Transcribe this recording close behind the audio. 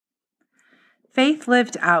Faith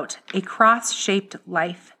Lived Out, A Cross-Shaped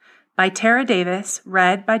Life by Tara Davis,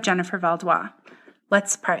 read by Jennifer Valdois.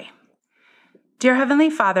 Let's pray. Dear Heavenly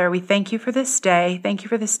Father, we thank you for this day. Thank you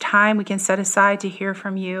for this time we can set aside to hear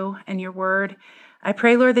from you and your word. I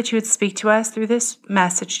pray, Lord, that you would speak to us through this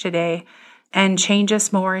message today and change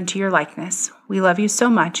us more into your likeness. We love you so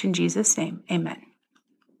much. In Jesus' name, amen.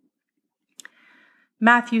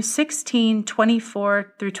 Matthew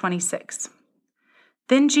 16:24 through 26.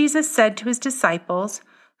 Then Jesus said to his disciples,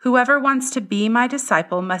 "Whoever wants to be my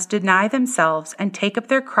disciple must deny themselves and take up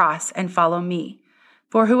their cross and follow me.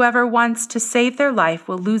 For whoever wants to save their life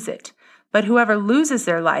will lose it, but whoever loses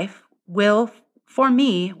their life will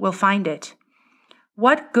find it.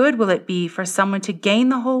 What good will it be for someone to gain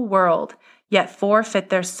the whole world, yet forfeit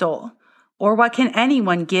their soul? Or what can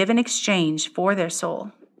anyone give in exchange for their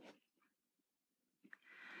soul?"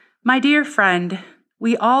 My dear friend,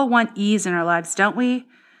 we all want ease in our lives, don't we?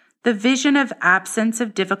 The vision of absence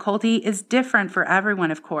of difficulty is different for everyone,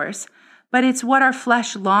 of course, but it's what our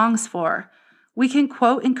flesh longs for. We can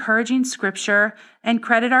quote encouraging scripture and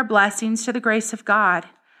credit our blessings to the grace of God.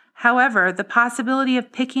 However, the possibility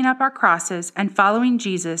of picking up our crosses and following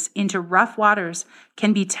Jesus into rough waters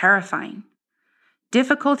can be terrifying.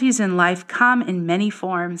 Difficulties in life come in many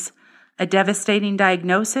forms: a devastating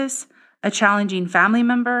diagnosis, a challenging family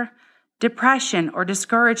member, depression or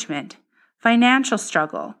discouragement, financial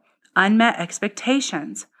struggle, unmet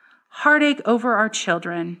expectations, heartache over our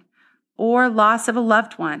children, or loss of a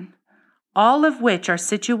loved one, all of which are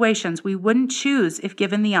situations we wouldn't choose if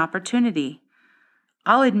given the opportunity.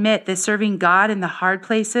 I'll admit that serving God in the hard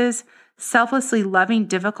places, selflessly loving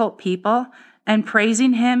difficult people, and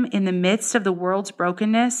praising Him in the midst of the world's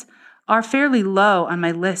brokenness are fairly low on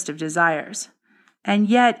my list of desires. And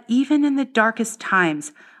yet, even in the darkest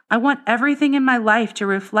times, I want everything in my life to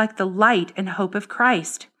reflect the light and hope of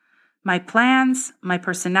Christ. My plans, my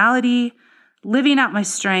personality, living out my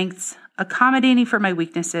strengths, accommodating for my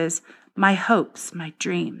weaknesses, my hopes, my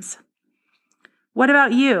dreams. What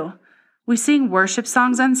about you? We sing worship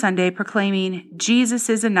songs on Sunday proclaiming, "Jesus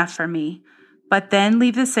is enough for me," but then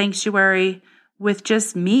leave the sanctuary with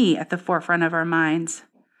just me at the forefront of our minds.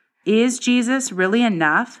 Is Jesus really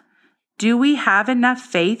enough? Do we have enough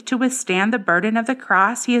faith to withstand the burden of the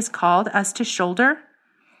cross He has called us to shoulder?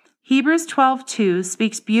 Hebrews 12:2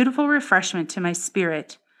 speaks beautiful refreshment to my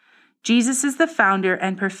spirit. Jesus is the founder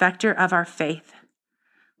and perfecter of our faith.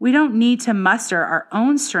 We don't need to muster our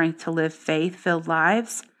own strength to live faith-filled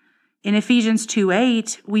lives. In Ephesians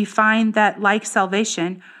 2:8, we find that, like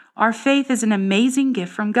salvation, our faith is an amazing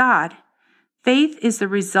gift from God. Faith is the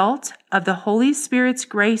result of the Holy Spirit's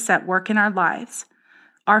grace at work in our lives.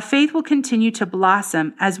 Our faith will continue to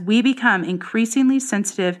blossom as we become increasingly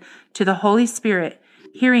sensitive to the Holy Spirit,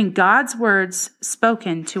 hearing God's words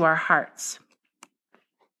spoken to our hearts.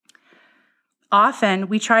 Often,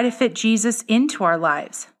 we try to fit Jesus into our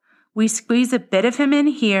lives. We squeeze a bit of Him in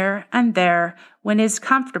here and there when it is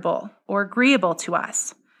comfortable or agreeable to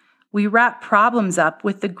us. We wrap problems up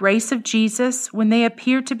with the grace of Jesus when they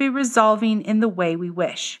appear to be resolving in the way we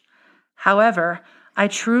wish. However, I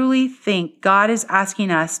truly think God is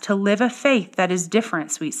asking us to live a faith that is different,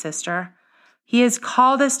 sweet sister. He has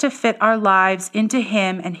called us to fit our lives into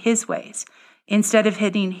Him and His ways, instead of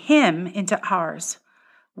fitting Him into ours.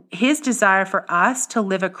 His desire for us to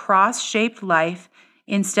live a cross-shaped life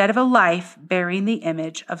instead of a life bearing the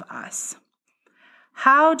image of us.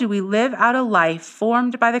 How do we live out a life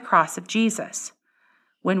formed by the cross of Jesus?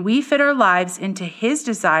 When we fit our lives into His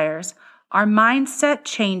desires, our mindset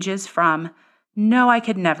changes from "No, I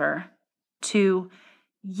could never," to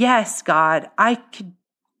 "Yes, God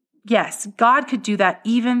could do that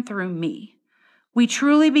even through me." We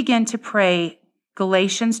truly begin to pray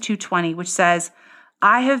Galatians 2:20, which says,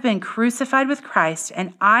 "I have been crucified with Christ,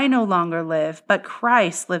 and I no longer live, but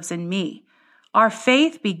Christ lives in me." Our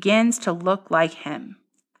faith begins to look like Him.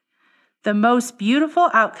 The most beautiful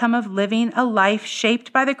outcome of living a life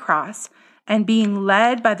shaped by the cross and being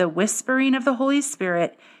led by the whispering of the Holy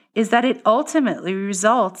Spirit is that it ultimately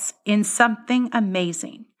results in something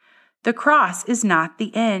amazing. The cross is not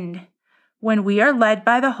the end. When we are led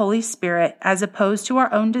by the Holy Spirit as opposed to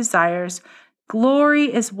our own desires,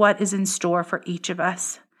 glory is what is in store for each of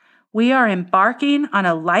us. We are embarking on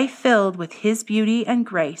a life filled with His beauty and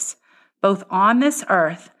grace, both on this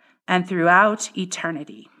earth and throughout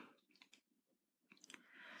eternity.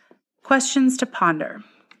 Questions to ponder.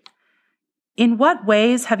 In what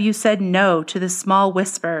ways have you said no to the small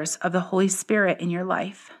whispers of the Holy Spirit in your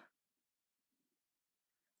life?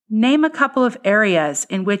 Name a couple of areas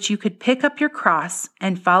in which you could pick up your cross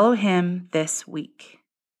and follow Him this week.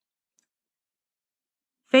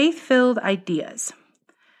 Faith-filled ideas.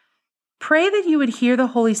 Pray that you would hear the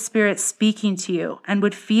Holy Spirit speaking to you and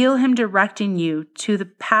would feel him directing you to the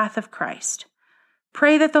path of Christ.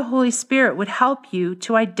 Pray that the Holy Spirit would help you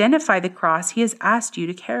to identify the cross he has asked you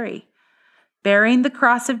to carry. Bearing the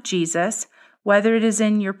cross of Jesus, whether it is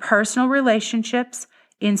in your personal relationships,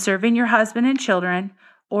 in serving your husband and children,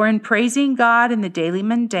 or in praising God in the daily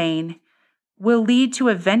mundane, will lead to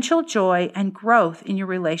eventual joy and growth in your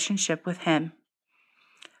relationship with him.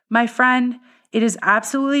 My friend, it is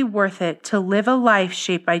absolutely worth it to live a life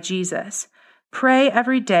shaped by Jesus. Pray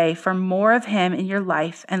every day for more of him in your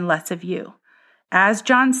life and less of you. As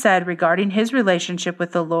John said regarding his relationship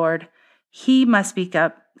with the Lord, he must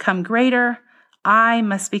become greater, I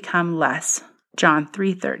must become less. John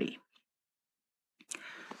 3:30.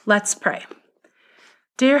 Let's pray.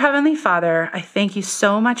 Dear Heavenly Father, I thank you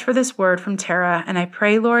so much for this word from Tara, and I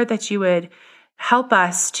pray, Lord, that you would help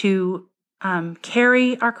us to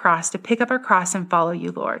carry our cross, to pick up our cross and follow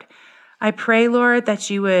you, Lord. I pray, Lord, that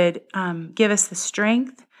you would give us the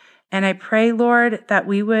strength, and I pray, Lord, that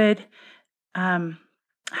we would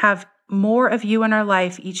have more of you in our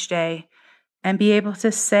life each day and be able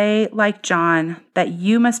to say, like John, that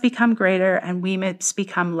you must become greater and we must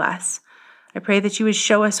become less. I pray that you would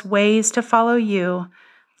show us ways to follow you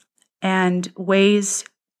and ways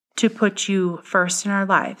to put you first in our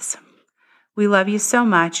lives. We love you so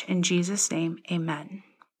much. In Jesus' name, amen.